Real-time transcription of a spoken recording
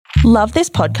Love this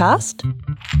podcast?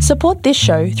 Support this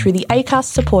show through the Acast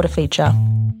supporter feature.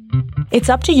 It's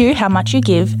up to you how much you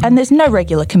give, and there's no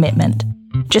regular commitment.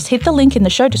 Just hit the link in the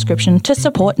show description to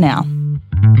support now.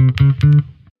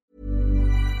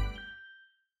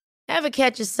 Ever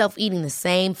catch yourself eating the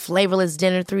same flavorless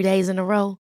dinner 3 days in a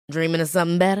row? Dreaming of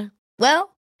something better?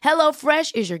 Well,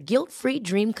 HelloFresh is your guilt-free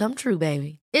dream come true,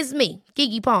 baby. It's me,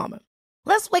 Keke Palmer.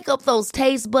 Let's wake up those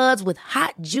taste buds with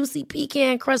hot, juicy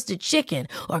pecan-crusted chicken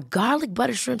or garlic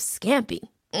butter shrimp scampi.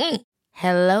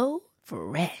 Hello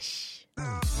Fresh.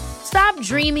 Stop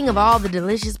dreaming of all the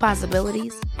delicious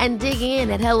possibilities and dig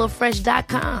in at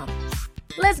HelloFresh.com.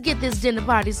 Let's get this dinner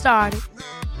party started.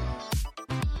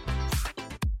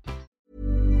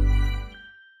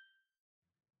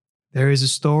 There is a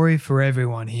story for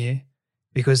everyone here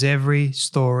because every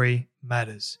story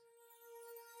matters.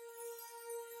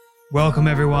 Welcome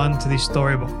everyone to the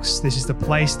Storybox. This is the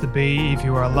place to be if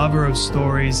you are a lover of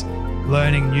stories,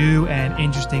 learning new and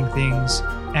interesting things,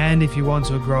 and if you want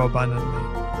to grow abundantly.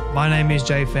 My name is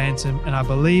Jay Phantom, and I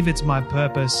believe it's my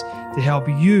purpose to help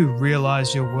you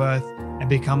realize your worth and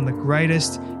become the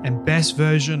greatest and best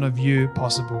version of you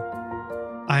possible.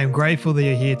 I am grateful that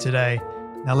you're here today.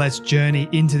 Now let's journey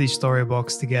into the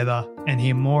Storybox together and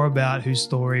hear more about whose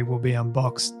story will be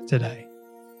unboxed today.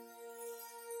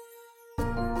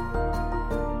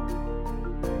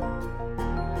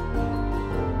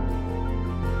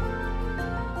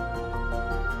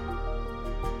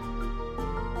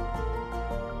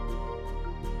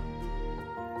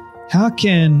 How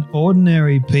can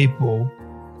ordinary people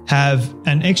have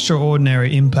an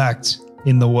extraordinary impact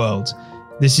in the world?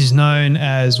 This is known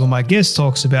as, well, my guest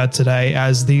talks about today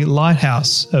as the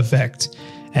lighthouse effect.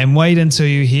 And wait until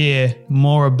you hear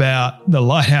more about the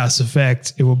lighthouse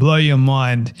effect. It will blow your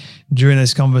mind during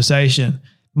this conversation.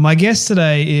 My guest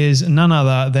today is none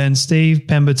other than Steve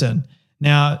Pemberton.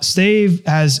 Now, Steve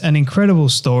has an incredible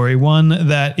story, one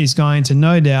that is going to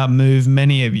no doubt move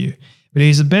many of you. But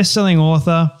he's a best-selling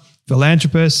author,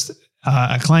 philanthropist,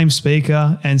 acclaimed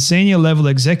speaker, and senior level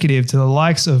executive to the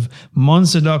likes of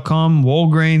Monster.com,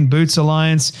 Walgreens, Boots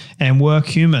Alliance, and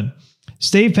WorkHuman.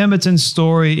 Steve Pemberton's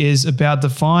story is about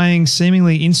defying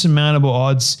seemingly insurmountable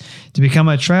odds to become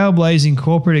a trailblazing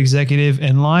corporate executive,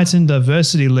 enlightened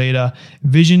diversity leader,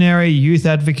 visionary youth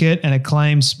advocate, and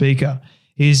acclaimed speaker.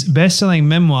 His best-selling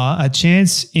memoir, A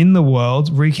Chance in the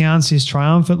World, recounts his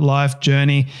triumphant life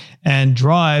journey and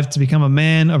drive to become a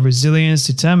man of resilience,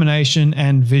 determination,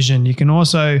 and vision. You can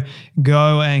also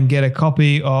go and get a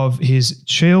copy of his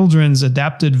children's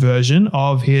adapted version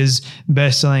of his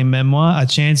best-selling memoir, A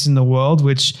Chance in the World,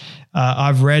 which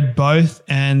I've read both,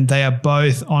 and they are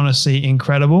both honestly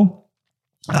incredible.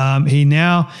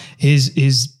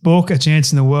 His book, A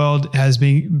Chance in the World, has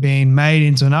been made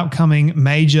into an upcoming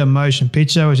major motion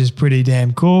picture, which is pretty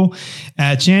damn cool.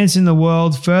 A Chance in the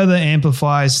World further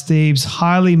amplifies Steve's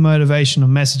highly motivational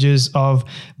messages of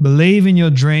believe in your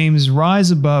dreams,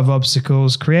 rise above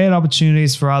obstacles, create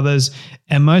opportunities for others,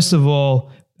 and most of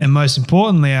all, and most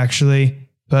importantly actually,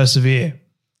 persevere.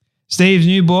 Steve's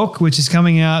new book, which is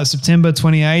coming out September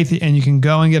 28th, and you can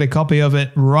go and get a copy of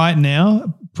it right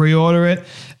now. Pre-order it.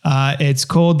 It's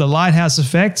called The Lighthouse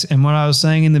Effect. And what I was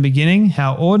saying in the beginning,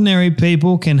 how ordinary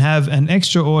people can have an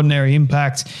extraordinary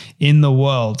impact in the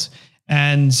world.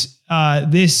 And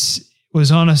this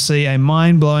was honestly a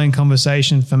mind-blowing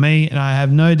conversation for me. And I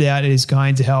have no doubt it is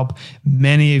going to help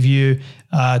many of you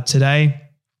today.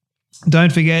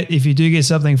 Don't forget, if you do get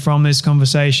something from this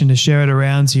conversation, to share it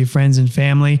around to your friends and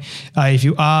family. If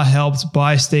you are helped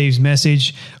by Steve's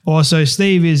message. Also,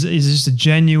 Steve is just a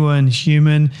genuine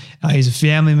human. He's a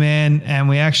family man, and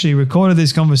we actually recorded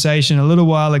this conversation a little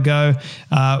while ago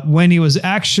when he was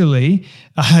actually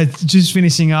just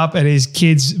finishing up at his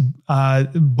kid's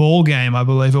ball game, I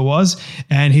believe it was.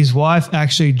 And his wife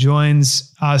actually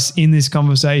joins us in this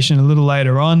conversation a little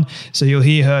later on, so you'll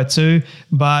hear her too.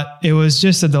 But it was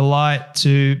just a delight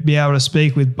to be able to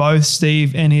speak with both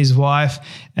Steve and his wife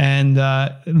and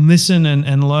listen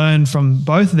and learn from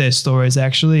both of their stories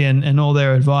actually, and all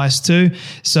their advice too.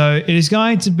 So it is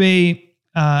going to be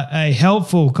a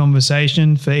helpful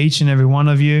conversation for each and every one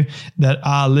of you that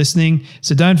are listening.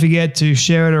 So don't forget to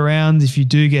share it around if you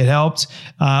do get helped.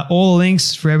 All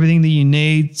links for everything that you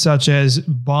need, such as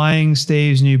buying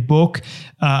Steve's new book,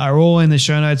 are all in the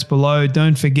show notes below.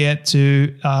 Don't forget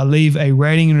to leave a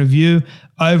rating and review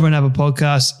over on Apple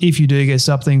Podcasts if you do get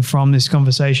something from this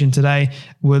conversation today.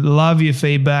 Would love your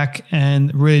feedback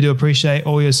and really do appreciate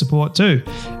all your support too.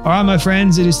 All right, my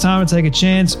friends, it is time to take a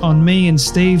chance on me and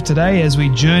Steve today as we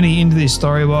journey into this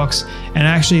story box and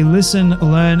actually listen,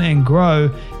 learn, and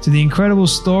grow to the incredible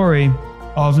story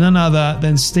of none other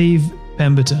than Steve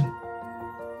Pemberton.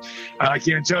 I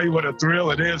can't tell you what a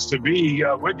thrill it is to be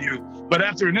with you. But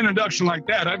after an introduction like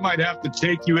that, I might have to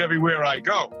take you everywhere I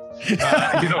go.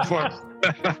 For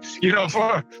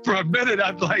a minute,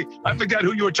 I forgot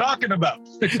who you were talking about.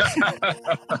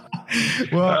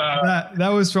 Well, that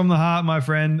was from the heart, my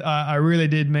friend. I really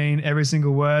did mean every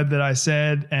single word that I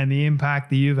said, and the impact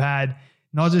that you've had,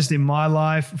 not just in my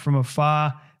life from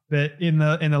afar, but in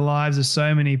the lives of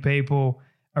so many people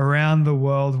around the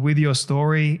world with your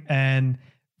story. And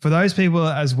for those people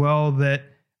as well that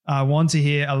want to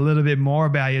hear a little bit more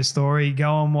about your story,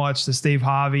 go and watch the Steve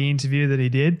Harvey interview that he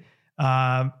did.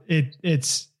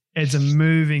 It's a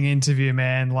moving interview,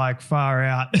 man, like far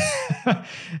out.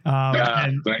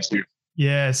 Thank you.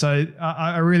 Yeah, so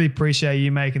I really appreciate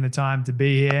you making the time to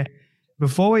be here.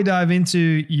 Before we dive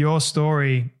into your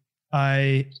story,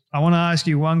 I want to ask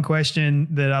you one question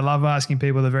that I love asking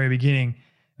people at the very beginning.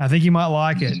 I think you might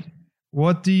like it.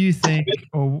 What do you think,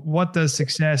 or what does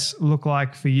success look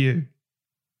like for you?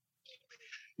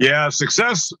 Yeah,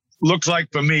 success looks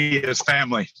like for me is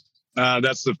family.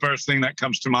 That's the first thing that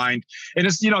comes to mind. And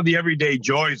it's, the everyday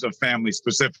joys of family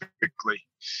specifically,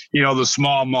 the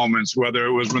small moments, whether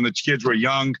it was when the kids were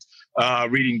young,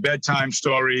 reading bedtime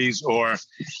stories, or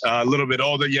a little bit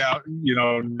older. Yeah.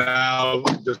 Now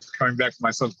just coming back to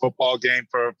my son's football game,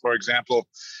 for example,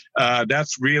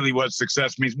 that's really what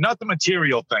success means. Not the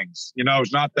material things,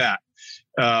 it's not that.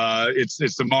 It's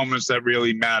the moments that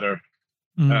really matter.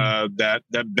 That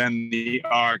bend the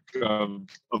arc of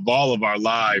all of our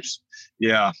lives.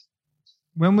 Yeah.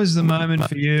 When was the moment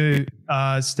for you,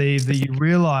 Steve, that you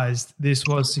realized this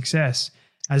was success?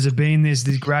 Has it been this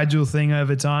gradual thing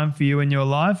over time for you in your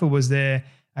life, or was there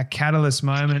a catalyst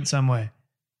moment somewhere?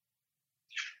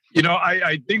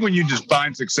 I think when you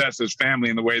define success as family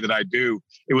in the way that I do,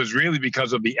 it was really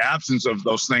because of the absence of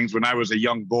those things when I was a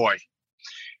young boy.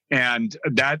 And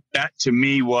that to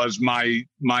me was my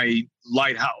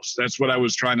lighthouse. That's what I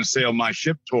was trying to sail my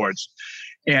ship towards.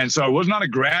 And so it was not a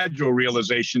gradual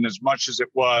realization as much as it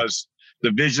was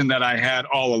the vision that I had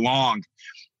all along.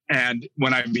 And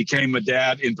when I became a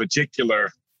dad in particular,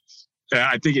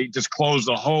 I think it just closed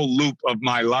the whole loop of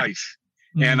my life.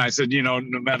 Mm-hmm. And I said, no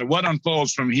matter what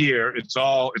unfolds from here, it's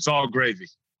all gravy.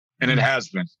 And it has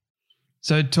been.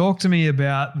 So talk to me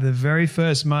about the very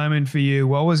first moment for you.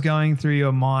 What was going through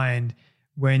your mind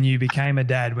when you became a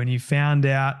dad, when you found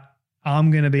out I'm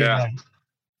going to be a dad?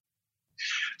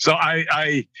 So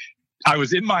I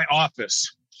was in my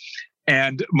office,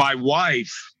 and my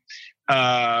wife,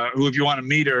 who, if you want to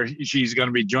meet her, she's going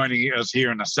to be joining us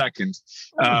here in a second.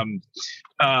 So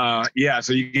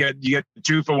you get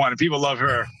 2 for 1. And people love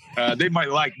her. They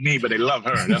might like me, but they love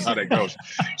her. That's how that goes.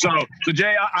 So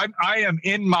Jay, I am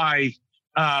in my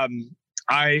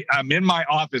I'm in my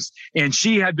office, and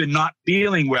she had been not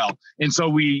feeling well. And so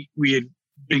we had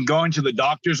been going to the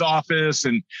doctor's office,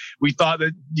 and we thought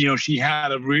that, she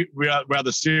had a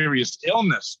rather serious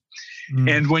illness.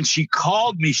 And when she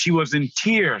called me, she was in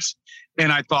tears.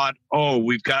 And I thought, oh,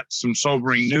 we've got some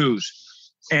sobering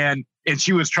news. And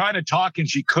she was trying to talk, and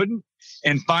she couldn't.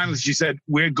 And finally she said,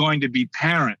 we're going to be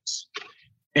parents.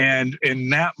 And in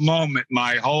that moment,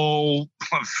 my whole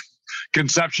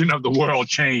conception of the world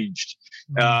changed.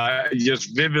 I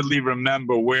just vividly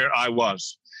remember where I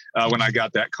was when I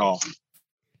got that call.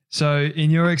 So in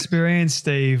your experience,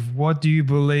 Steve, what do you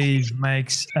believe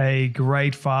makes a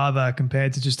great father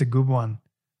compared to just a good one?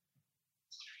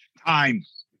 Time.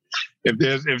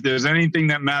 If there's anything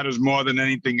that matters more than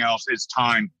anything else, it's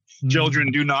time.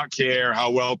 Children do not care how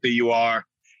wealthy you are.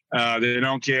 They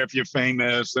don't care if you're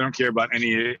famous. They don't care about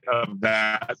any of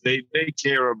that. They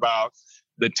care about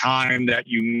the time that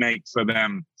you make for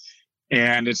them.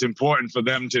 And it's important for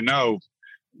them to know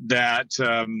that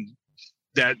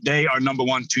that they are number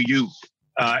one to you.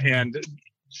 And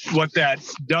what that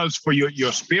does for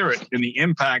your spirit and the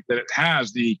impact that it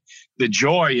has, the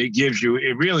joy it gives you,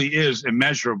 it really is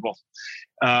immeasurable.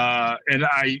 And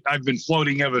I've been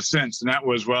floating ever since. And that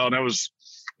was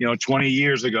 20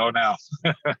 years ago now.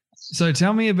 So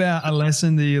tell me about a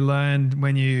lesson that you learned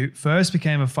when you first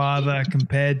became a father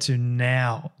compared to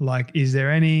now. Like, is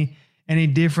there any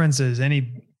differences,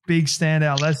 any big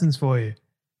standout lessons for you?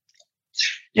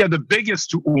 Yeah, the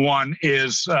biggest one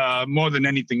is more than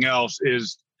anything else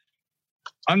is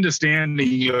understanding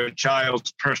your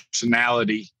child's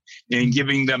personality and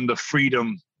giving them the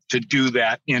freedom to do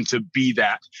that and to be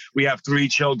that. We have 3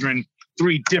 children,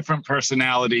 3 different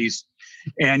personalities.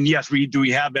 And yes, we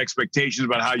have expectations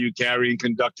about how you carry and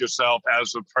conduct yourself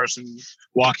as a person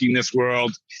walking this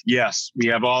world. Yes, we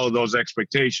have all of those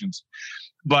expectations.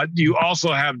 But you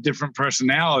also have different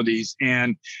personalities,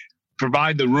 and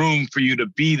provide the room for you to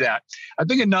be that. I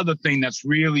think another thing that's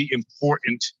really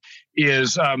important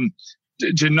is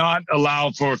to not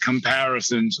allow for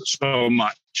comparisons so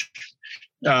much.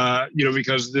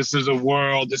 Because this is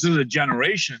a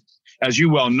generation, as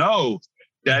you well know,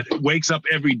 that wakes up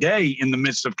every day in the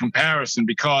midst of comparison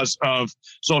because of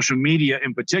social media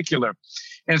in particular.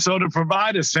 And so to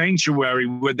provide a sanctuary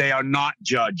where they are not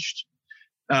judged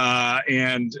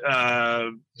and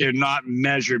they're not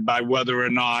measured by whether or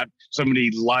not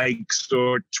somebody likes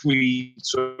or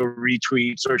tweets or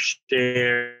retweets or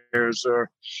shares or,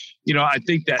 I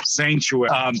think that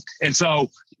sanctuary. And so,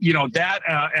 that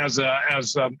as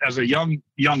a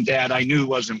young dad, I knew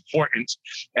was important.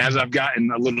 As I've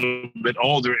gotten a little bit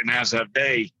older, and as of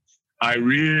day, I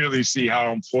really see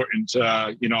how important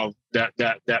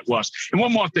that was. And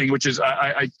one more thing, which is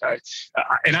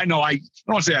and I know I don't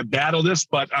want to say I battle this,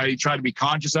 but I try to be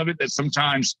conscious of it. That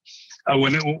sometimes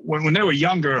when they were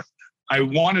younger, I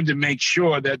wanted to make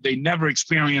sure that they never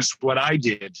experienced what I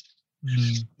did.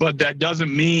 But that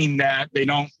doesn't mean that they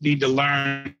don't need to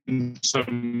learn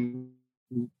some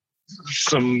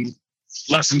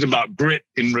lessons about grit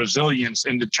and resilience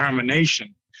and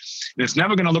determination. And it's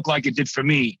never going to look like it did for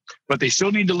me, but they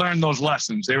still need to learn those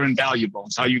lessons. They're invaluable.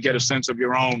 It's how you get a sense of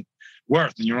your own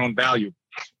worth and your own value.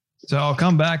 So I'll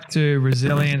come back to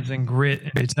resilience and grit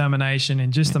and determination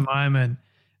in just a moment.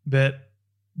 But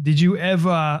did you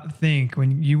ever think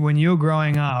when you were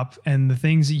growing up and the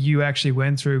things that you actually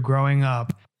went through growing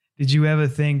up, did you ever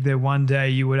think that one day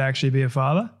you would actually be a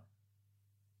father?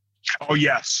 Oh,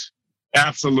 yes,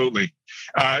 absolutely.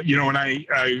 When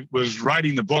I was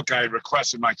writing the book, I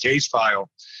requested my case file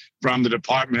from the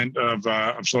Department of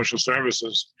Social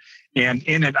Services. And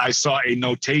in it, I saw a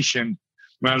notation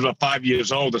when I was about 5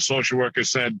 years old. The social worker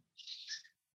said,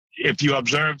 if you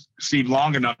observe Steve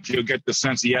long enough, you'll get the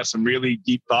sense he has some really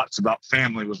deep thoughts about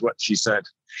family, was what she said.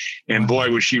 And boy,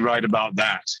 was she right about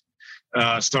that.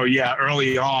 So yeah,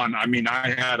 early on, I mean,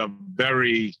 I had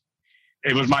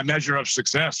it was my measure of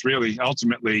success, really,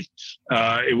 ultimately.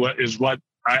 It is what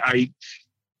I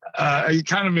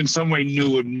kind of in some way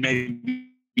knew would maybe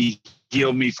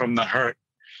heal me from the hurt,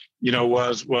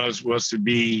 was to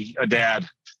be a dad.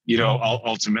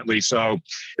 Ultimately. So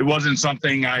it wasn't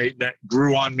something that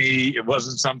grew on me. It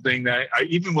wasn't something that I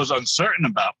even was uncertain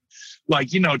about. Like,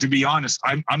 to be honest,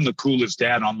 I'm the coolest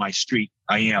dad on my street.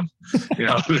 I am,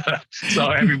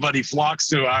 so everybody flocks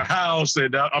to our house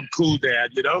and I'm cool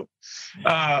dad,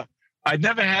 I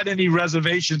never had any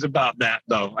reservations about that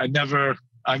though.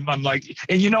 I'm like,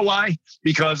 and you know why?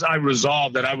 Because I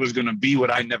resolved that I was going to be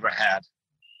what I never had.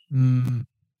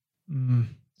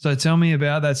 So tell me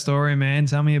about that story, man.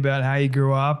 Tell me about how you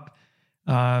grew up.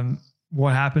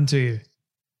 What happened to you?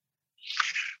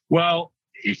 Well,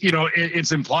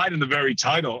 it's implied in the very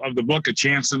title of the book, A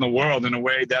Chance in the World. In a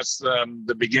way, that's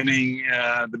the beginning,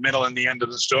 the middle, and the end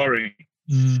of the story.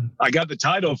 I got the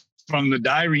title from the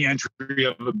diary entry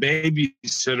of a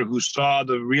babysitter who saw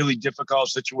the really difficult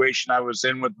situation I was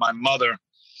in with my mother.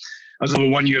 I was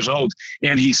 1 year old.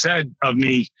 And he said of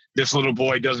me, this little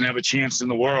boy doesn't have a chance in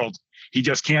the world. He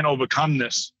just can't overcome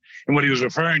this. And what he was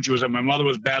referring to is that my mother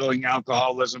was battling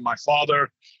alcoholism. My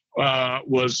father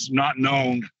was not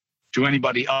known to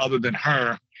anybody other than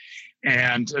her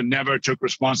and never took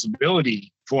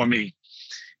responsibility for me.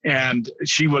 And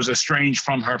she was estranged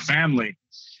from her family.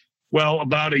 Well,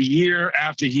 about a year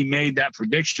after he made that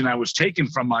prediction, I was taken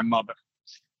from my mother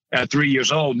at 3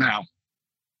 years old now.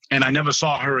 And I never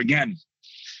saw her again.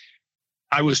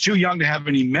 I was too young to have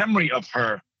any memory of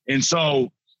her. And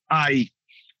so I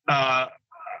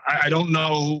don't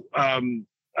know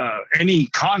any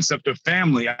concept of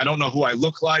family. I don't know who I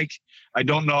look like. I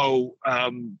don't know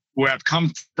where I've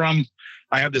come from.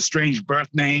 I have this strange birth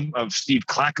name of Steve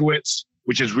Klakowitz,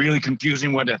 which is really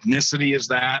confusing. What ethnicity is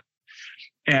that?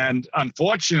 And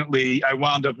unfortunately, I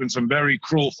wound up in some very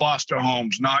cruel foster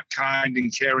homes, not kind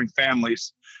and caring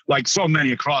families, like so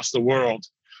many across the world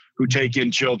who take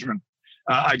in children.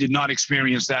 I did not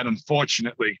experience that,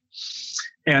 unfortunately.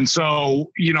 And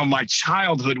so, my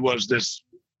childhood was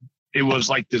it was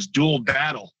like this dual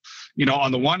battle.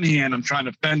 On the one hand, I'm trying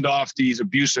to fend off these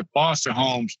abusive foster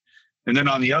homes. And then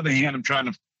on the other hand, I'm trying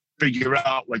to figure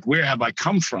out, like, where have I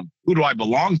come from? Who do I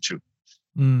belong to?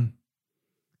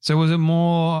 So was it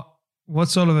more, what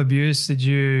sort of abuse did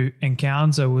you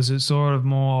encounter? Was it sort of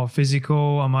more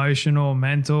physical, emotional,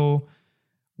 mental?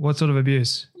 What sort of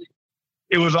abuse?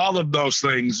 It was all of those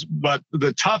things, but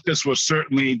the toughest was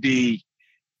certainly the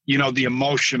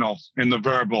emotional and the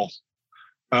verbal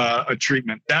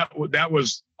treatment. That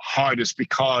was hardest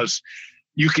because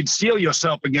you could steel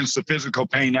yourself against the physical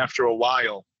pain after a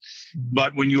while.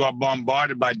 But when you are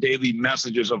bombarded by daily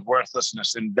messages of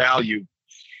worthlessness and value,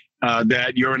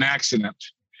 that you're an accident.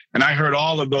 And I heard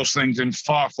all of those things and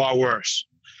far, far worse.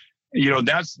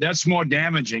 That's more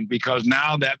damaging, because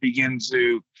now that begins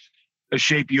to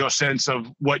shape your sense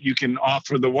of what you can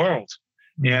offer the world.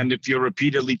 And if you're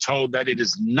repeatedly told that it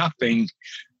is nothing,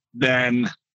 then,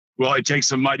 well, it takes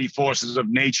the mighty forces of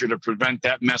nature to prevent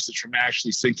that message from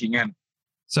actually sinking in.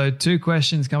 So 2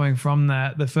 questions coming from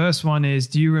that. The first one is,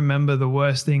 do you remember the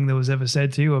worst thing that was ever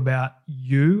said to you about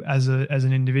you as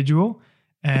an individual?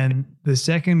 And the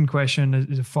second question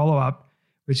is a follow-up,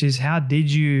 which is, how did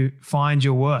you find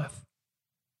your worth?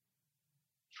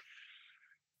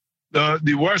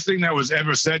 The worst thing that was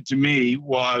ever said to me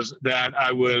was that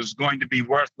I was going to be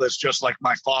worthless just like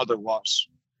my father was,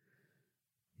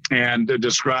 and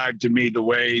described to me the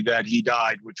way that he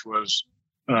died, which was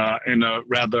in a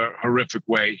rather horrific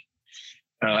way.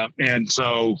 And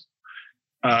so,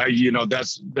 that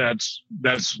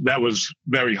was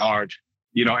very hard,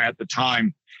 at the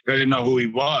time. I didn't know who he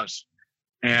was.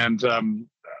 And,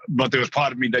 but there was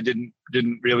part of me that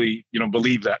didn't really,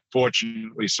 believe that,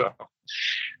 fortunately so.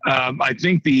 I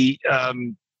think the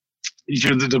point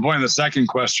of the second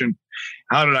question,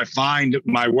 how did I find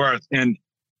my worth? And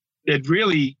it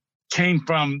really came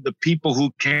from the people who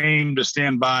came to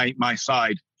stand by my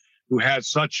side, who had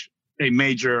such a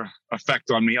major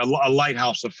effect on me, a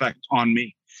lighthouse effect on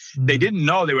me. Mm-hmm. They didn't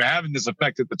know they were having this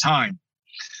effect at the time.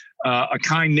 A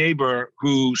kind neighbor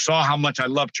who saw how much I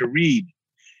loved to read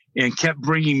and kept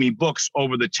bringing me books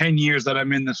over the 10 years that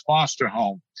I'm in this foster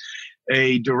home.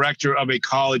 A director of a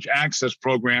college access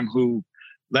program who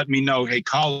let me know, hey,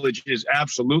 college is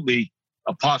absolutely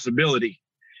a possibility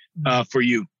for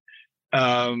you.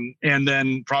 And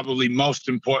then probably most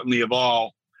importantly of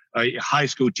all, a high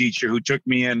school teacher who took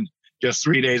me in just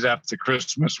 3 days after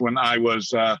Christmas when I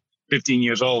was 15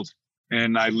 years old,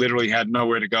 and I literally had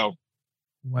nowhere to go.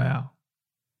 Wow.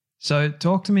 So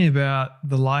talk to me about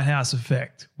the lighthouse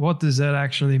effect. What does that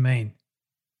actually mean?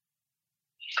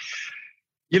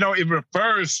 It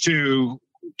refers to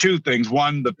 2 things.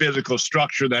 One, the physical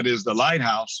structure that is the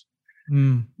lighthouse,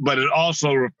 but it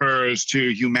also refers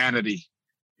to humanity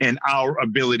and our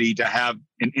ability to have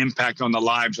an impact on the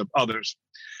lives of others.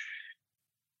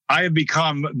 I have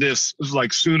become this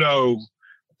like pseudo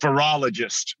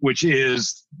phorologist, which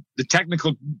is the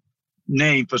technical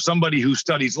name for somebody who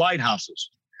studies lighthouses.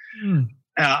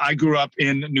 I grew up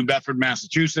in New Bedford,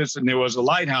 Massachusetts, and there was a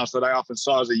lighthouse that I often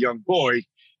saw as a young boy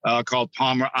called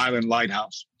Palmer Island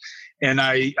Lighthouse. And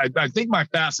I think my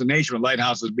fascination with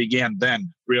lighthouses began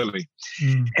then, really.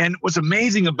 And what's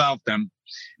amazing about them,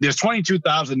 there's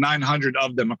 22,900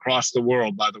 of them across the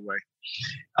world, by the way.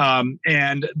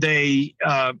 And they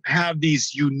have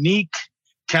these unique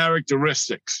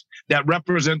characteristics that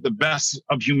represent the best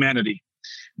of humanity.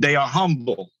 They are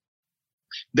humble.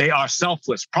 They are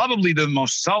selfless, probably the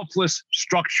most selfless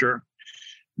structure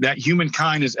that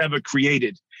humankind has ever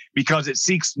created, because it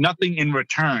seeks nothing in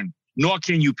return, nor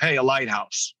can you pay a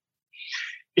lighthouse.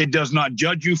 It does not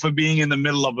judge you for being in the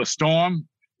middle of a storm.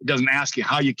 It doesn't ask you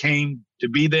how you came to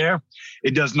be there.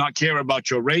 It does not care about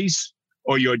your race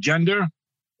or your gender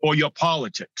or your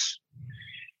politics.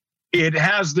 It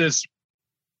has this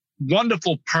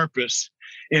wonderful purpose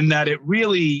in that it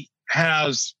really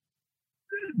has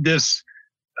this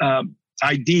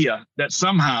idea that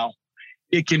somehow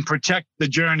it can protect the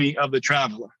journey of the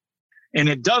traveler. And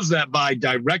it does that by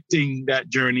directing that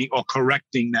journey or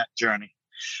correcting that journey.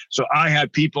 So I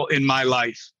had people in my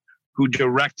life who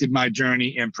directed my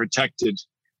journey and protected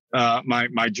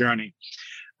my journey.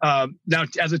 Now,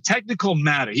 as a technical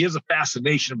matter, here's a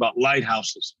fascination about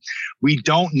lighthouses. We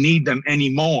don't need them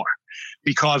anymore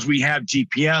because we have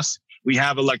GPS, we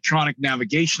have electronic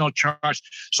navigational charts.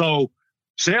 So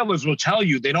sailors will tell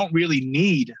you they don't really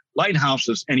need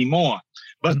lighthouses anymore,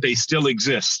 but they still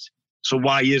exist. So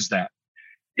why is that?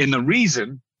 And the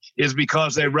reason is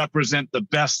because they represent the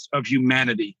best of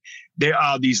humanity. There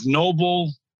are these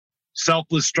noble,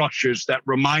 selfless structures that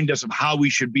remind us of how we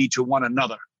should be to one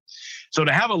another. So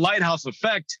to have a lighthouse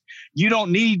effect, you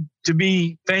don't need to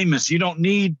be famous. You don't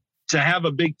need to have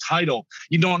a big title.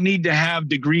 You don't need to have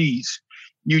degrees.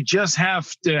 You just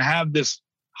have to have this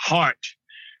heart,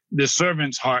 this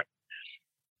servant's heart,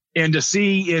 and to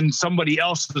see in somebody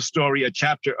else's story a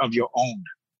chapter of your own.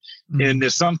 And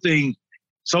there's something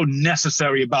so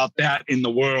necessary about that in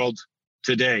the world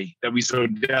today that we so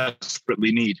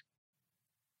desperately need.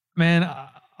 Man,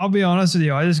 I'll be honest with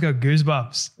you. I just got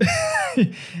goosebumps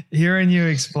hearing you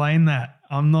explain that.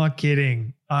 I'm not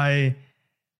kidding.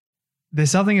 There's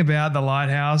something about the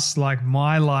lighthouse, like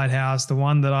my lighthouse, the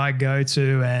one that I go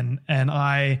to, and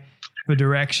I for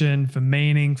direction, for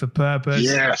meaning, for purpose.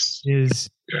 Yes.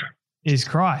 Is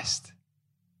Christ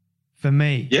for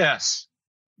me. Yes.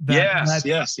 That's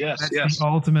the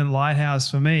ultimate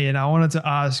lighthouse for me. And I wanted to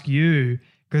ask you,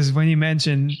 because when you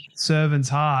mentioned servant's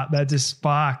heart, that just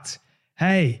sparked,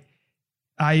 hey,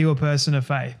 are you a person of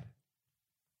faith?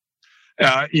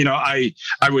 I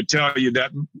would tell you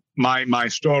that my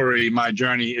story, my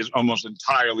journey is almost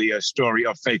entirely a story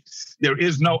of faith. There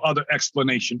is no other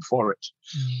explanation for it.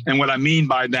 And what I mean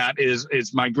by that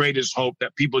is my greatest hope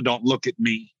that people don't look at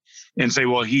me and say,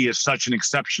 well, he is such an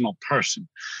exceptional person.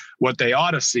 What they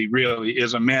ought to see really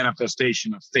is a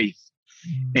manifestation of faith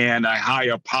and a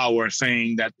higher power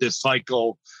saying that this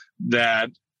cycle that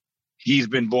he's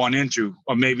been born into,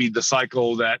 or maybe the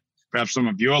cycle that perhaps some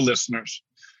of your listeners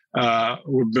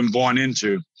who've been born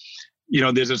into,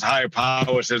 there's this higher power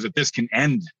that says that this can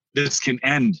end. This can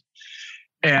end.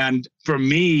 And for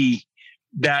me,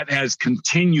 that has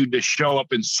continued to show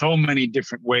up in so many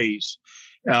different ways.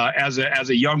 As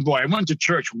a young boy, I went to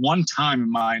church one time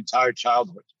in my entire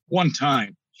childhood, one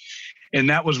time. And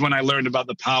that was when I learned about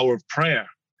the power of prayer.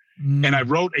 And I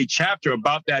wrote a chapter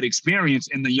about that experience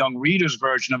in the young reader's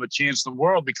version of A Chance in the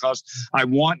World, because I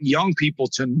want young people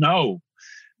to know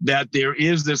that there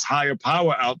is this higher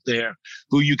power out there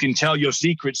who you can tell your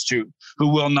secrets to, who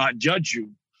will not judge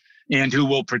you and who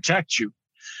will protect you.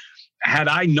 Had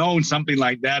I known something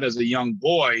like that as a young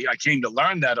boy, I came to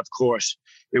learn that, of course,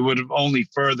 it would have only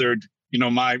furthered,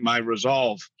 my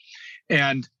resolve.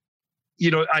 And,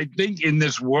 I think in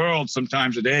this world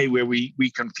sometimes today where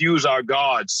we confuse our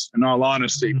gods, in all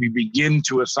honesty, we begin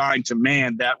to assign to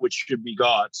man that which should be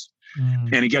God's,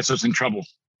 and it gets us in trouble.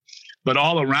 But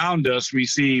all around us, we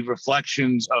see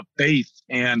reflections of faith.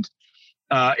 And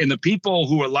the people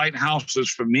who are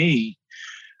lighthouses for me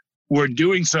were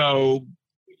doing so.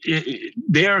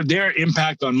 Their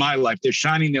impact on my life, their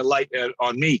shining their light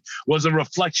on me, was a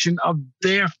reflection of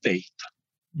their faith.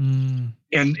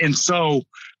 And so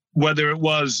whether it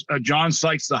was John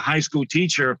Sykes, the high school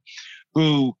teacher,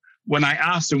 who, when I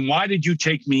asked him, why did you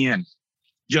take me in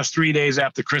just 3 days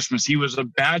after Christmas? He was a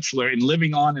bachelor and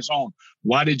living on his own.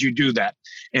 Why did you do that?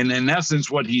 And in essence,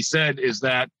 what he said is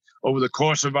that over the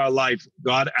course of our life,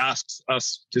 God asks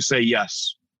us to say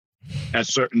yes at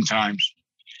certain times.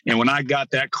 And when I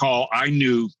got that call, I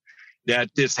knew that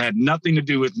this had nothing to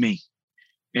do with me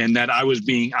and that I was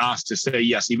being asked to say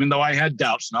yes, even though I had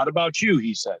doubts, not about you,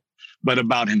 he said, but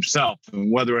about himself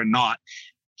and whether or not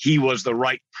he was the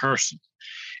right person.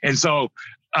 And so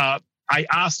I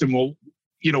asked him, well,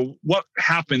 what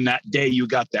happened that day you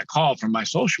got that call from my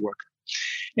social worker?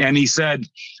 And he said,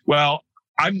 well,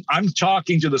 I'm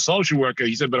talking to the social worker.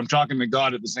 He said, but I'm talking to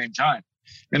God at the same time.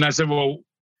 And I said, well,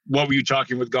 what were you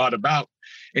talking with God about?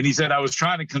 And he said, I was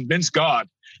trying to convince God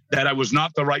that I was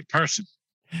not the right person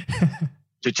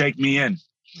to take me in.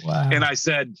 Wow. And I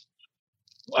said,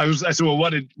 well,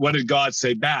 what did God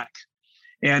say back?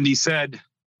 And he said,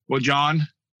 well, John,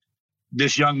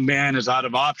 this young man is out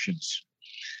of options.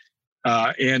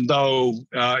 And though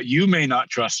you may not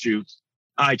trust you,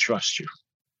 I trust you.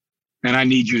 And I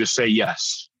need you to say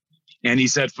yes. And he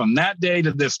said, from that day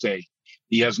to this day,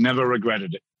 he has never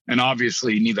regretted it. And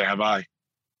obviously, neither have I.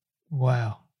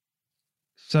 Wow.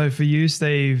 So for you,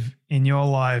 Steve, in your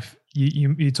life,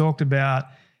 you talked about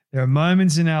there are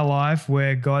moments in our life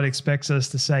where God expects us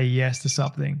to say yes to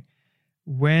something.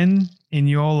 When in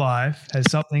your life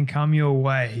has something come your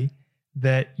way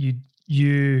that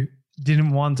you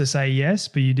didn't want to say yes,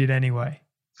 but you did anyway?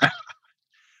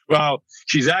 Well,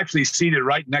 she's actually seated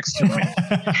right next to me.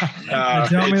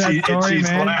 Tell me that story, she's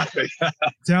man. laughing.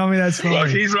 Tell me that story. Well,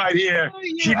 she's right here. Oh,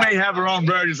 yeah. She may have her own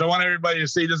version, so I want everybody to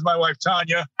see. This is my wife,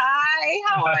 Tanya. Hi,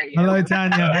 how are you? Hello,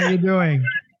 Tanya. How are you doing?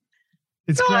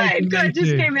 It's great. Good.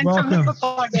 Just came in from the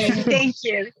football game. Thank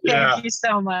you. Thank you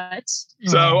so much.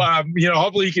 So,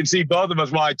 hopefully you can see both of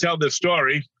us while I tell this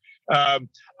story.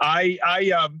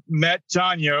 I met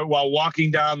Tanya while walking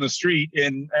down the street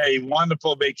in a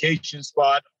wonderful vacation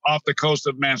spot off the coast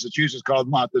of Massachusetts called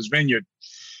Martha's Vineyard.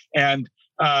 And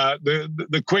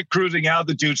the quick cruising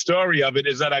altitude story of it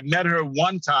is that I met her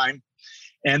one time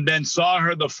and then saw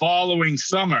her the following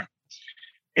summer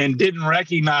and didn't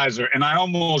recognize her. And I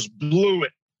almost blew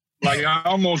it.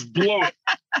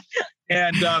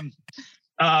 And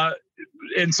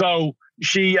so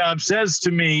she says to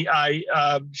me,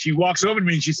 she walks over to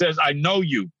me and she says, I know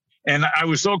you. And I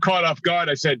was so caught off guard.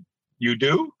 I said, you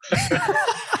do?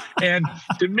 And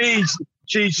to me,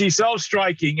 she's so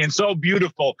striking and so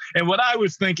beautiful. And what I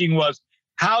was thinking was,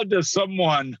 how does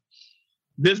someone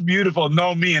this beautiful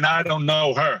know me and I don't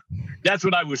know her? That's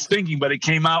what I was thinking, but it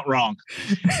came out wrong.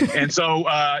 And so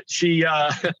she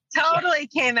totally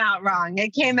came out wrong.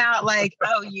 It came out like,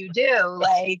 oh, you do,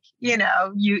 like, you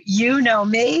know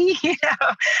me.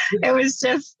 It was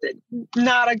just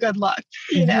not a good look.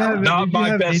 Not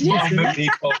my best moment,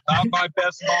 people. Not my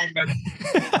best moment.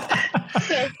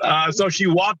 So she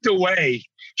walked away.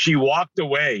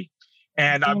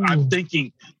 And I'm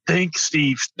thinking, think,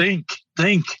 Steve, think.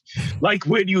 Like,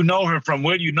 where do you know her from?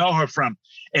 Where do you know her from?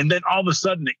 And then all of a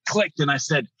sudden it clicked and I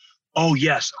said, oh,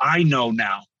 yes, I know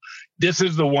now. This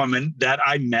is the woman that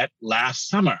I met last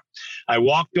summer. I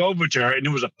walked over to her and it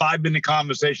was a 5-minute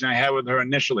conversation I had with her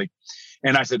initially.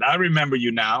 And I said, I remember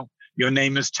you now. Your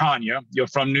name is Tanya. You're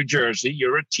from New Jersey.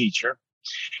 You're a teacher.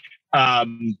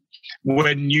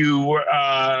 When you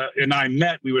and I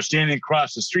met, we were standing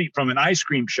across the street from an ice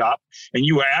cream shop, and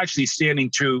you were actually standing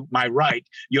to my right.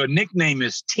 Your nickname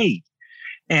is T.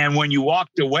 And when you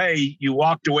walked away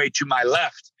to my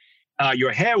left.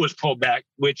 Your hair was pulled back,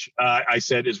 which I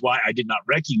said is why I did not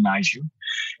recognize you.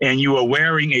 And you were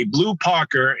wearing a blue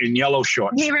Parker and yellow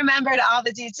shorts. He remembered all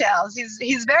the details.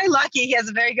 He's very lucky. He has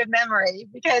a very good memory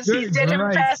because he did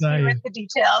impress me with the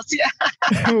details. Yeah.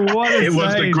 It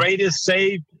was the greatest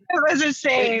save. It was a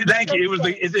save. Thank you.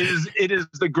 It is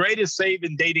the greatest save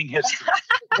in dating history.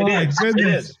 It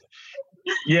is.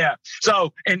 Yeah.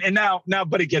 So and now,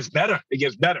 but it gets better. It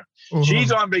gets better. Uh-huh.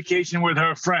 She's on vacation with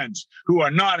her friends who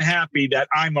are not happy that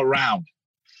I'm around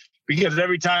because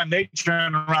every time they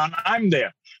turn around, I'm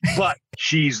there. But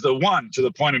she's the one, to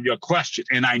the point of your question,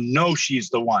 and I know she's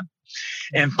the one.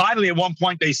 And finally, at one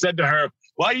point, they said to her,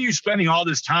 "Why are you spending all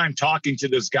this time talking to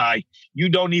this guy? You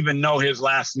don't even know his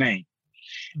last name."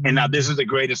 Mm-hmm. And now this is the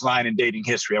greatest line in dating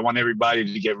history. I want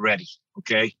everybody to get ready.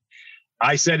 Okay.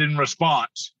 I said in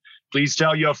response, "Please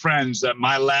tell your friends that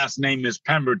my last name is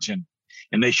Pemberton,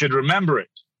 and they should remember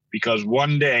it because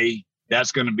one day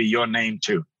that's going to be your name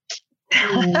too."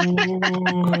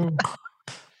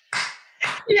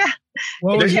 Yeah.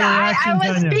 I was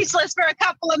Tanya? speechless for a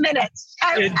couple of minutes.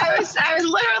 I was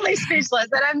literally speechless,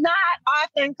 and I'm not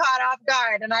often caught off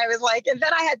guard. And I was like, and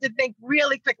then I had to think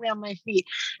really quickly on my feet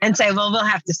and say, well, we'll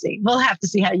have to see. We'll have to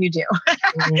see how you do.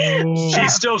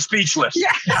 She's still speechless.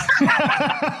 Yeah.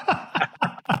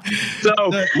 So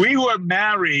we were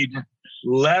married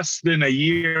less than a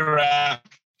year after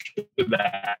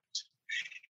that.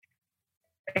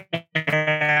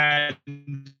 And,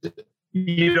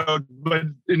 but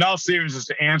in all seriousness,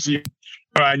 to answer you,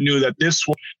 I knew that this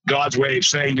was God's way of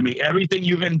saying to me, everything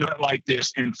you've endured like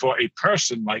this and for a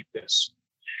person like this.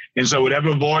 And so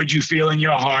whatever void you feel in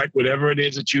your heart, whatever it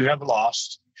is that you have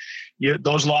lost,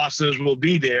 those losses will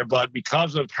be there. But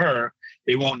because of her,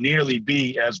 they won't nearly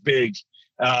be as big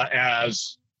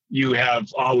as you have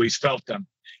always felt them.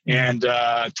 And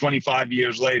 25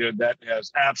 years later, that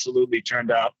has absolutely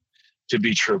turned out to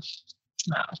be true.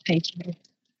 Oh, thank you.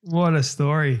 What a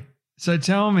story. So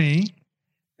tell me,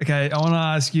 okay, I want to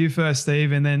ask you first,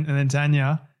 Steve, and then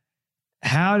Tanya,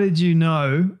 how did you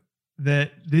know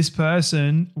that this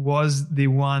person was the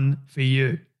one for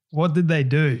you? What did they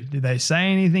do? Did they say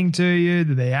anything to you?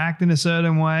 Did they act in a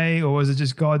certain way, or was it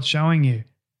just God showing you?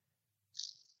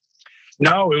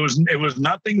 No, it was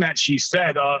nothing that she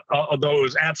said, although it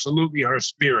was absolutely her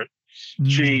spirit.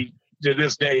 She, to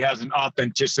this day, has an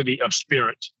authenticity of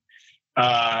spirit.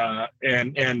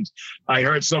 And I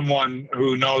heard someone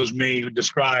who knows me who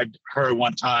described her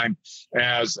one time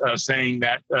as saying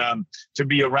that to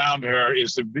be around her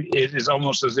it is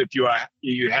almost as if you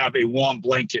have a warm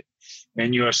blanket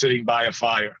and you are sitting by a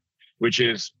fire, which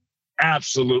is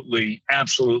absolutely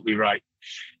right.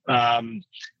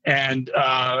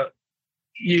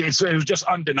 It was just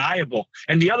undeniable.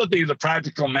 And the other thing, the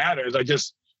practical matter, is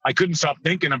I couldn't stop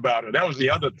thinking about her. That was the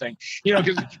other thing,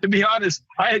 because to be honest,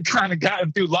 I had kind of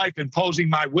gotten through life imposing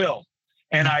my will,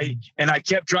 and I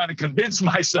kept trying to convince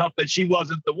myself that she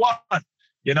wasn't the one,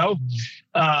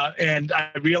 and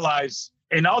I realized,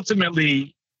 and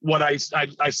ultimately what I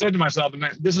said to myself, and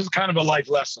this is kind of a life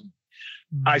lesson.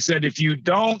 I said, if you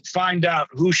don't find out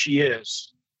who she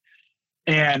is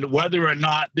and whether or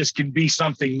not this can be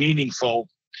something meaningful,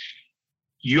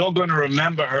 you're going to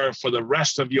remember her for the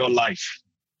rest of your life.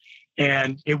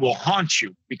 And it will haunt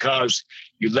you because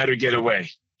you let her get away.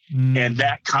 And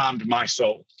that calmed my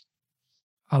soul.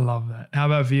 I love that. How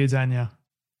about for you, Tanya?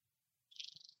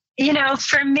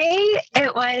 For me,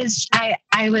 it was,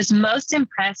 I was most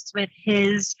impressed with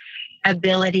his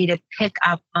ability to pick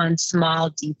up on small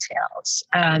details.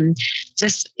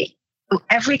 Just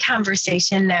every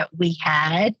conversation that we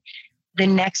had, the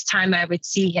next time I would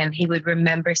see him, he would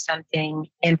remember something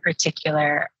in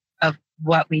particular of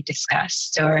what we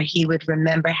discussed, or he would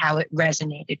remember how it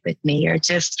resonated with me, or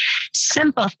just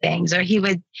simple things. Or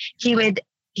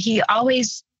he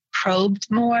always probed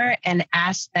more and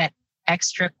asked that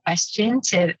extra question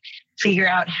to figure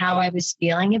out how I was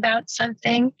feeling about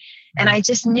something. And I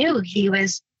just knew he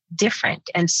was different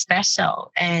and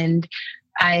special. And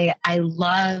I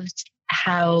loved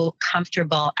how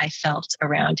comfortable I felt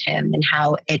around him and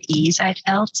how at ease I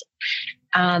felt.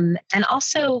 And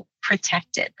also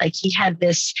protected. Like, he had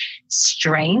this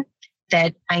strength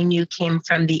that I knew came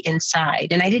from the inside.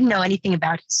 And I didn't know anything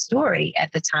about his story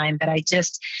at the time, but it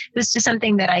was just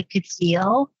something that I could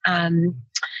feel. And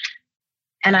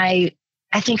I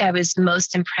think I was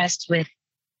most impressed with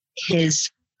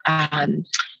his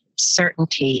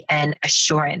certainty and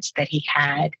assurance that he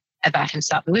had about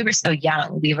himself. We were so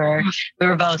young. We were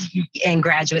both in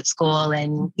graduate school,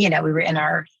 and we were in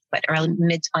our early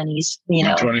mid-20s.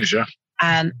 Mid-20s, yeah.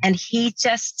 And he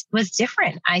just was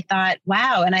different. I thought,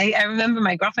 wow. And I remember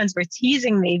my girlfriends were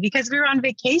teasing me because we were on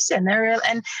vacation.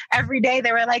 And every day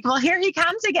they were like, well, here he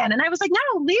comes again. And I was like,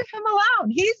 no, leave him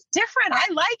alone. He's different. I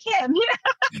like him.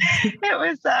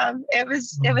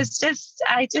 It was just,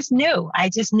 I just knew. I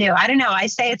don't know. I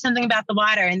say it's something about the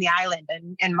water in the island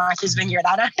and Martha's Vineyard.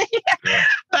 I don't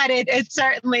but it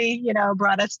certainly,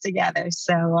 brought us together.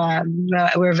 So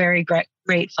we're very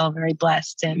grateful, very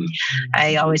blessed. And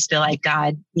I always feel like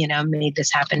God, made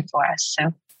this happen for us.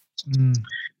 So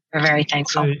we're very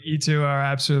thankful. So you two are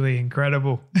absolutely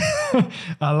incredible.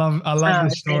 I love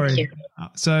the story.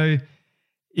 So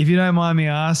if you don't mind me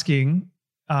asking,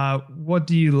 what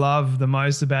do you love the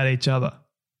most about each other?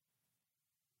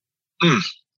 You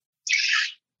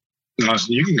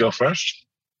can go first.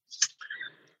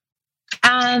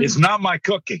 It's not my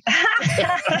cooking.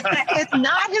 It's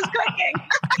not his cooking.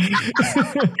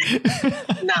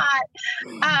 Not.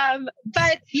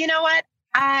 But you know what?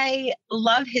 I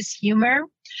love his humor.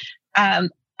 A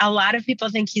lot of people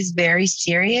think he's very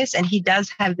serious, and he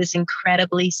does have this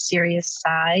incredibly serious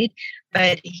side,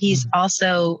 but he's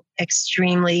also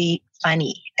extremely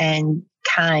funny and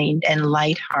kind and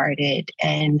lighthearted.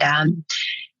 And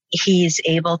he's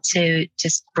able to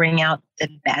just bring out the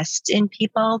best in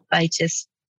people by just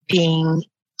being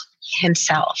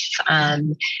himself,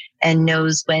 and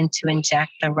knows when to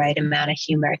inject the right amount of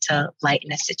humor to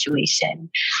lighten a situation.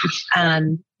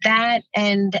 That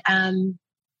and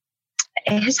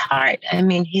his heart. I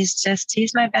mean, he's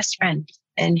my best friend.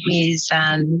 And he's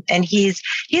a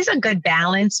good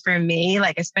balance for me,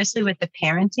 like especially with the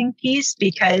parenting piece,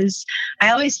 because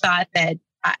I always thought that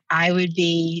I would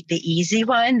be the easy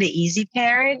one, the easy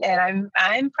parent, and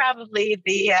I'm probably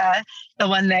the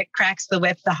one that cracks the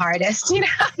whip the hardest,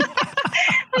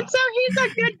 And so he's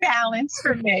a good balance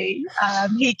for me.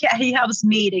 He helps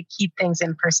me to keep things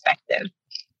in perspective.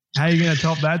 How are you going to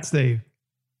top that, Steve?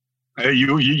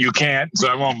 You can't, so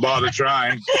I won't bother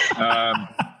trying.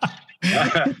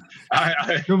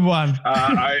 Good one.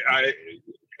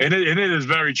 And it is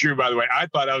very true, by the way. I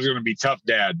thought I was going to be tough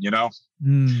dad,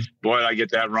 Boy, I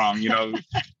get that wrong.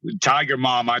 Tiger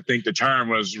mom, I think the term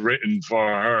was written for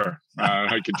her.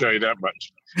 I can tell you that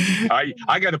much.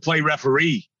 I got to play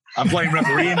referee. I'm playing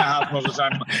referee in the house most of the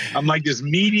time. I'm like this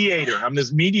mediator. I'm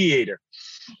this mediator.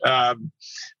 So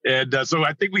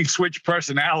I think we've switched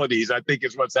personalities, I think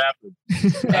is what's happened.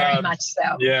 Very much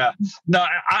so. Yeah. No,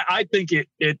 I think it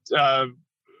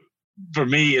for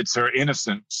me, it's her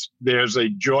innocence. There's a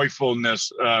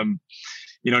joyfulness.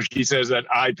 She says that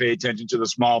I pay attention to the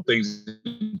small things.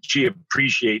 She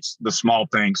appreciates the small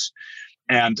things.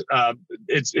 And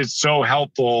it's so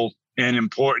helpful and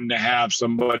important to have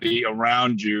somebody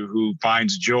around you who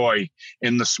finds joy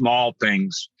in the small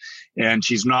things. And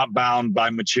she's not bound by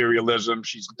materialism.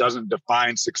 She doesn't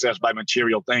define success by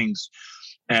material things.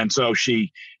 And so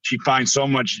she finds so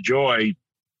much joy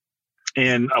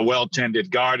in a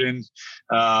well-tended garden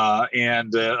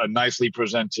and a nicely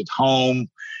presented home.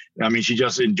 I mean, she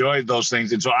just enjoyed those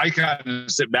things. And so I kind of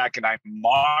sit back and I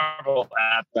marvel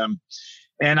at them.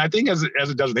 And I think as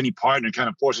it does with any partner, it kind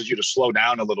of forces you to slow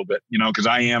down a little bit, because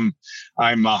I'm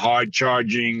a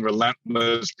hard-charging,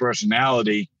 relentless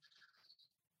personality.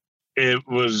 It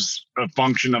was a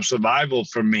function of survival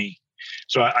for me.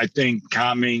 So I think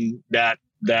calming that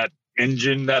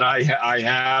engine that I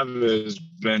have has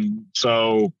been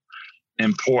so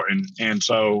important and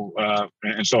so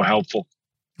helpful.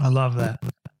 I love that.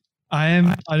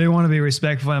 I do want to be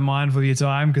respectful and mindful of your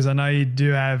time, because I know you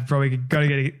do have probably got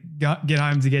to get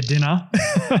home to get dinner.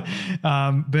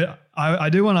 But I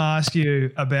do want to ask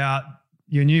you about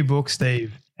your new book,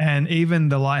 Steve, and even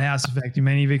the Lighthouse Effect. I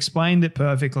mean, you've explained it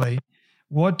perfectly.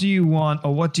 What do you want,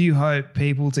 or what do you hope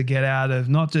people to get out of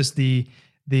not just the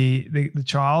the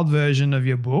child version of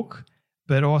your book,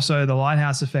 but also the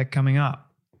Lighthouse Effect coming up?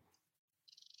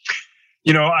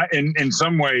 You know, in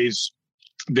some ways,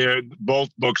 both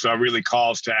books are really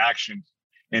calls to action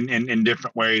in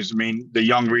different ways. I mean, the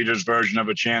young reader's version of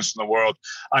A Chance in the World,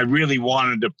 I really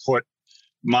wanted to put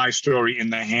my story in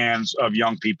the hands of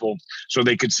young people so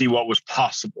they could see what was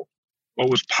possible.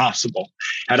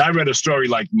 Had I read a story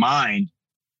like mine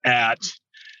at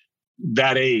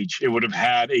that age, it would have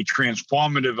had a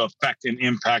transformative effect and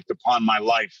impact upon my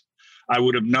life. I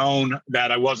would have known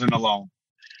that I wasn't alone,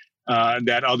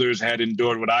 that others had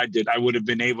endured what I did. I would have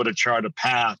been able to chart a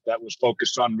path that was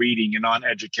focused on reading and on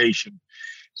education.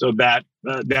 So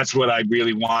that's what I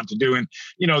really want to do. And,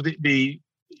 you know, the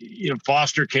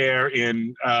foster care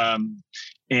and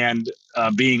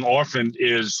being orphaned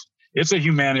it's a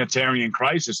humanitarian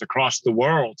crisis across the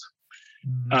world.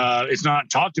 It's not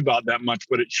talked about that much,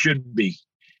 but it should be.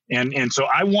 And so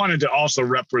I wanted to also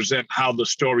represent how the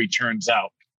story turns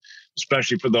out,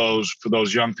 especially for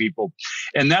those young people.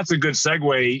 And that's a good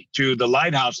segue to the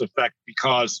Lighthouse Effect,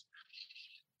 because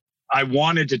I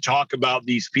wanted to talk about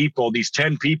these people, these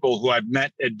 10 people who I've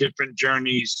met at different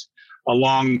journeys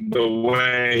along the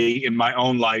way in my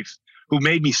own life, who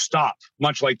made me stop,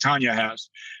 much like Tanya has,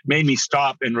 made me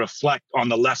stop and reflect on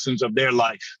the lessons of their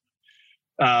life.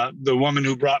 The woman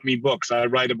who brought me books, I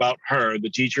write about her. The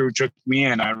teacher who took me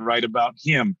in, I write about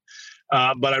him.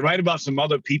 But I write about some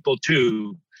other people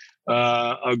too.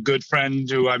 A good friend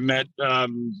who I met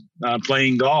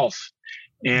playing golf,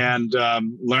 and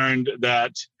learned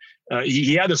that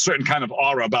he had a certain kind of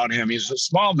aura about him. He's a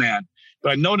small man,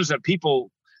 but I noticed that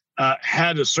people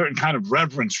had a certain kind of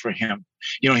reverence for him.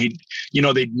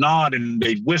 They'd nod and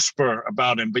they'd whisper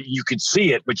about him, but you could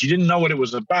see it, but you didn't know what it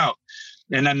was about.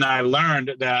 And then I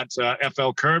learned that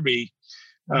F.L. Kirby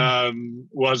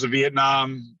was a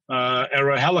Vietnam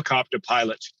era helicopter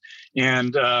pilot,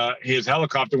 and his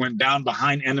helicopter went down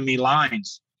behind enemy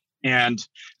lines, and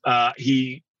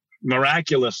he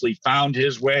miraculously found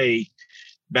his way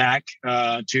back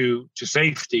to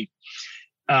safety.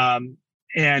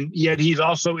 And yet he's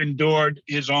also endured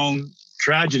his own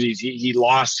tragedies. He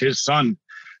lost his son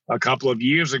a couple of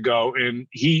years ago, and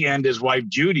he and his wife,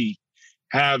 Judy,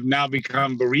 have now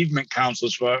become bereavement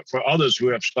counselors for others who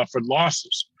have suffered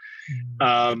losses.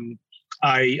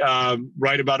 I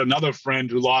write about another friend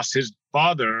who lost his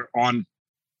father on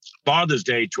Father's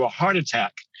Day to a heart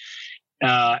attack.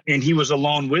 And he was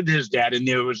alone with his dad. And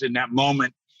there was, in that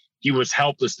moment, he was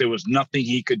helpless. There was nothing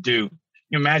he could do.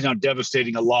 You imagine how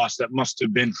devastating a loss that must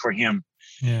have been for him.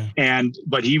 Yeah.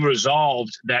 But he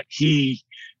resolved that he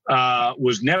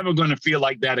was never going to feel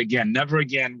like that again. Never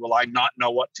again will I not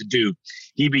know what to do.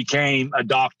 He became a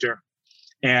doctor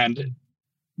and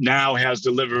now has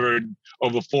delivered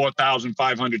over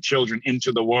 4,500 children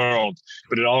into the world.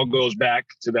 But it all goes back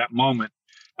to that moment.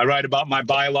 I write about my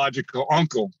biological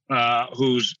uncle,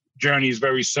 whose journey is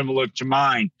very similar to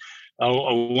mine.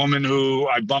 A woman who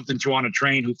I bumped into on a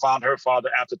train who found her father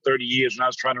after 30 years when I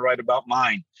was trying to write about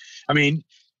mine. I mean,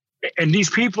 and these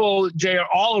people, Jay, are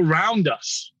all around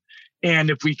us.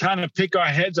 And if we kind of pick our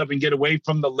heads up and get away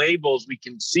from the labels, we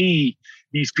can see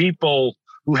these people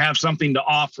who have something to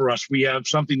offer us. We have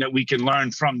something that we can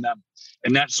learn from them.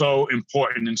 And that's so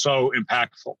important and so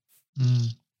impactful.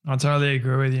 I totally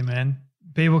agree with you, man.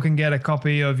 People can get a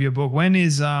copy of your book. When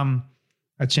is A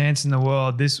Chance in the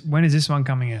World? When is this one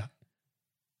coming out?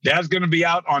 That's going to be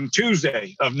out on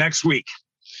Tuesday of next week.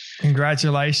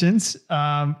 Congratulations.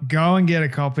 Go and get a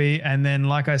copy. And then,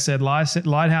 like I said,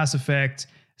 Lighthouse Effect,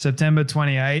 September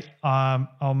 28th.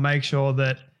 I'll make sure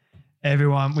that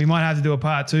everyone, we might have to do a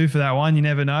part 2 for that one. You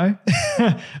never know.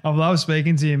 I've loved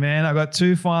speaking to you, man. I've got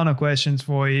 2 final questions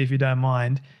for you, if you don't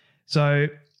mind. So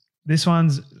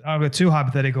I've got 2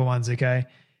 hypothetical ones, okay?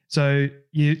 So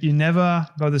you never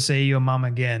got to see your mum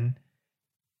again.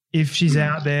 If she's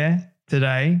out there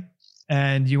today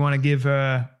and you want to give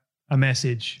her a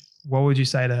message, what would you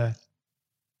say to her?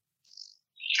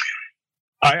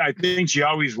 I think she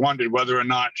always wondered whether or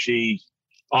not she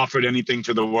offered anything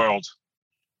to the world.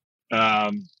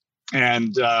 I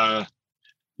think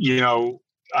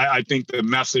the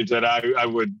message that I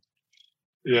would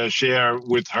share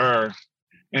with her,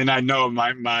 and I know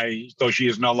though she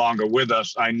is no longer with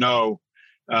us, I know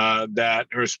that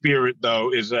her spirit,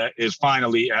 though, is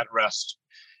finally at rest.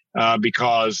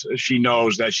 Because she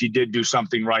knows that she did do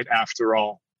something right after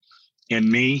all in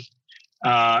me.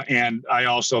 And I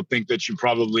also think that she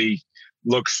probably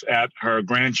looks at her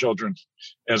grandchildren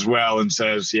as well and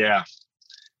says, yeah,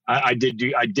 I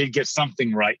did get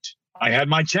something right. I had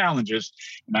my challenges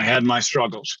and I had my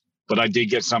struggles, but I did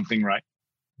get something right.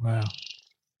 Wow.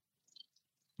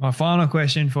 My final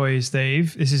question for you,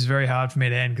 Steve. This is very hard for me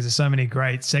to end because there's so many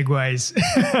great segues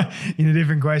into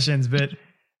different questions, but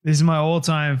this is my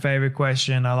all-time favorite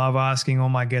question. I love asking all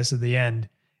my guests at the end.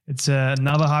 It's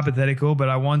another hypothetical, but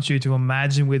I want you to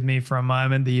imagine with me for a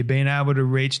moment that you've been able to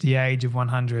reach the age of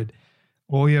 100.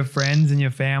 All your friends and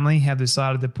your family have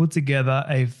decided to put together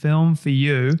a film for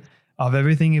you of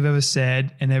everything you've ever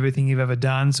said and everything you've ever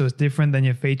done. So it's different than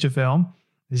your feature film.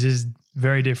 This is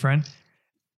very different.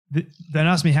 Don't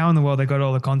ask me how in the world they got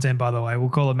all the content, by the way. We'll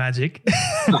call it magic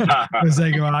for the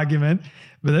sake of argument.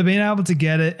 But they've been able to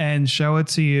get it and show it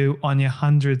to you on your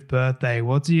 100th birthday.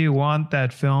 What do you want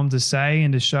that film to say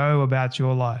and to show about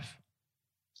your life?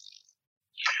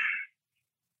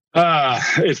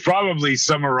 It's probably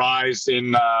summarized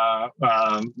in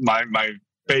my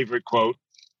favorite quote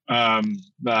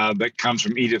that comes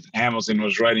from Edith Hamilton,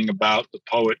 was writing about the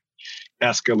poet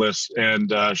Aeschylus.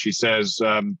 And she says,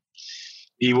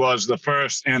 he was the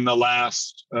first and the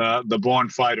last, the born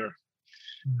fighter,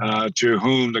 to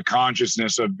whom the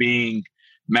consciousness of being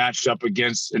matched up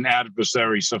against an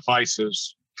adversary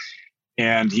suffices.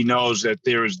 And he knows that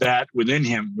there is that within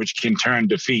him which can turn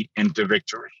defeat into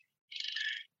victory.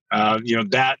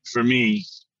 That for me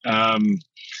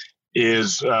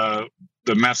is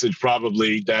the message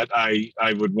probably that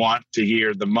I would want to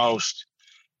hear the most.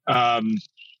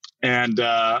 And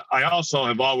I also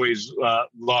have always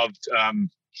loved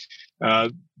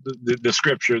the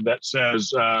scripture that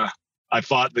says, I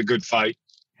fought the good fight.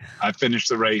 I finished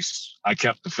the race. I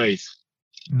kept the faith.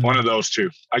 One of those two.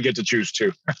 I get to choose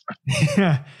two.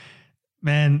 Yeah.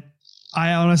 Man,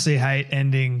 I honestly hate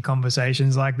ending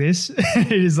conversations like this.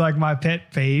 It is like my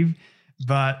pet peeve.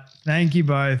 But thank you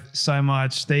both so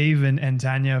much, Steve and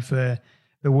Tanya, for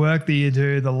the work that you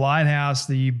do, the lighthouse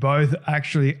that you both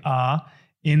actually are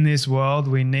in this world.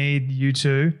 We need you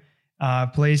two.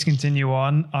 Please continue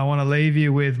on. I want to leave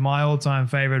you with my all-time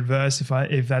favorite verse,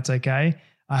 if that's okay.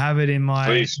 I have it in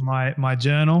my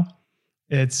journal.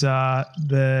 It's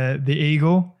the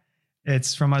eagle.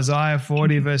 It's from Isaiah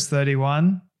 40 verse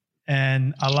 31,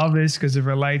 and I love this because it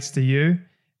relates to you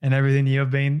and everything you've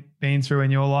been through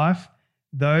in your life.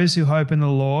 Those who hope in the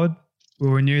Lord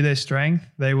will renew their strength.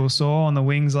 They will soar on the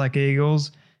wings like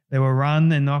eagles. They will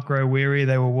run and not grow weary.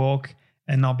 They will walk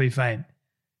and not be faint.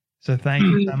 So thank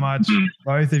you so much,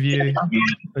 both of you,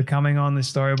 for coming on the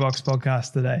Storybox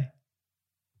podcast today.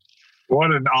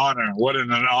 What an honor. What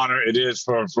an honor it is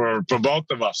for both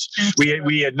of us.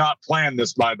 We had not planned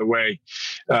this, by the way,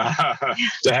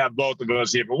 to have both of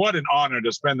us here. But what an honor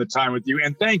to spend the time with you.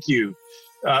 And thank you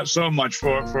so much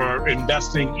for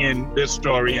investing in this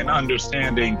story and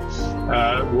understanding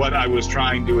what I was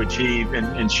trying to achieve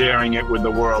and sharing it with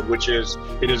the world,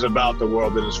 it is about the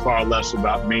world. It is far less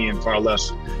about me and far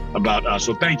less about us.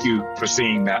 So thank you for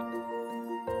seeing that.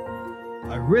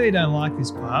 I really don't like this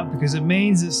part because it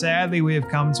means that sadly we have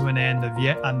come to an end of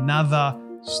yet another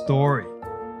story.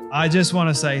 I just want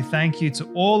to say thank you to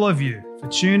all of you for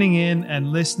tuning in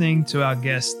and listening to our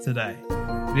guests today.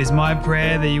 It is my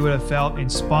prayer that you would have felt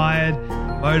inspired,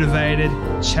 motivated,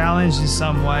 challenged in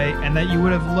some way, and that you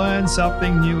would have learned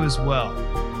something new as well.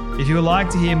 If you would like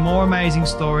to hear more amazing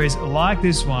stories like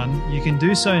this one, you can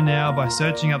do so now by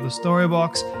searching up the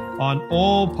Storybox on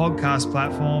all podcast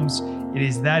platforms. It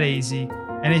is that easy.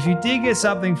 And if you did get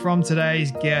something from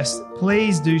today's guest,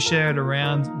 please do share it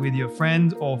around with your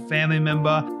friend or family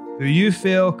member who you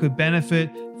feel could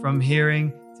benefit from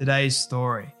hearing today's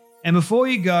story. And before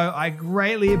you go, I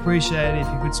greatly appreciate it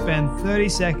if you could spend 30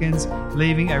 seconds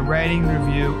leaving a rating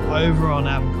review over on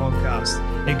Apple Podcasts.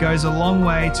 It goes a long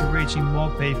way to reaching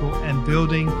more people and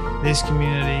building this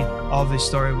community of the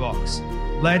Storybox.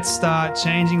 Let's start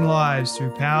changing lives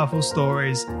through powerful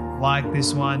stories like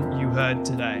this one you heard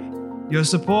today. Your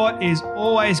support is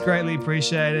always greatly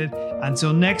appreciated.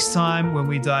 Until next time, when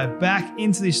we dive back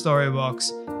into the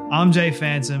Storybox, I'm Jay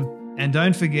Phantom, and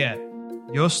don't forget,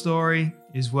 your story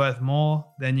is worth more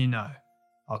than you know.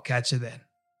 I'll catch you then.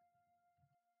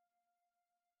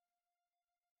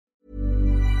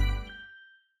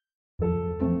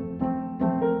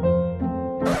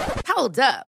 Hold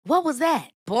up. What was that?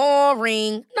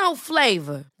 Boring. No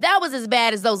flavor. That was as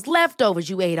bad as those leftovers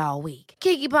you ate all week.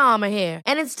 Keke Palmer here,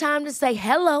 and it's time to say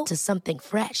hello to something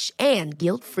fresh and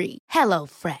guilt-free. Hello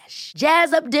Fresh.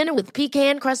 Jazz up dinner with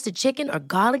pecan-crusted chicken or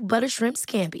garlic butter shrimp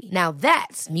scampi. Now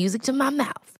that's music to my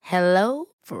mouth. Hello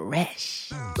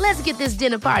Fresh. Let's get this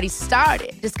dinner party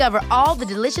started. Discover all the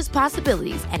delicious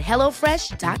possibilities at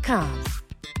HelloFresh.com.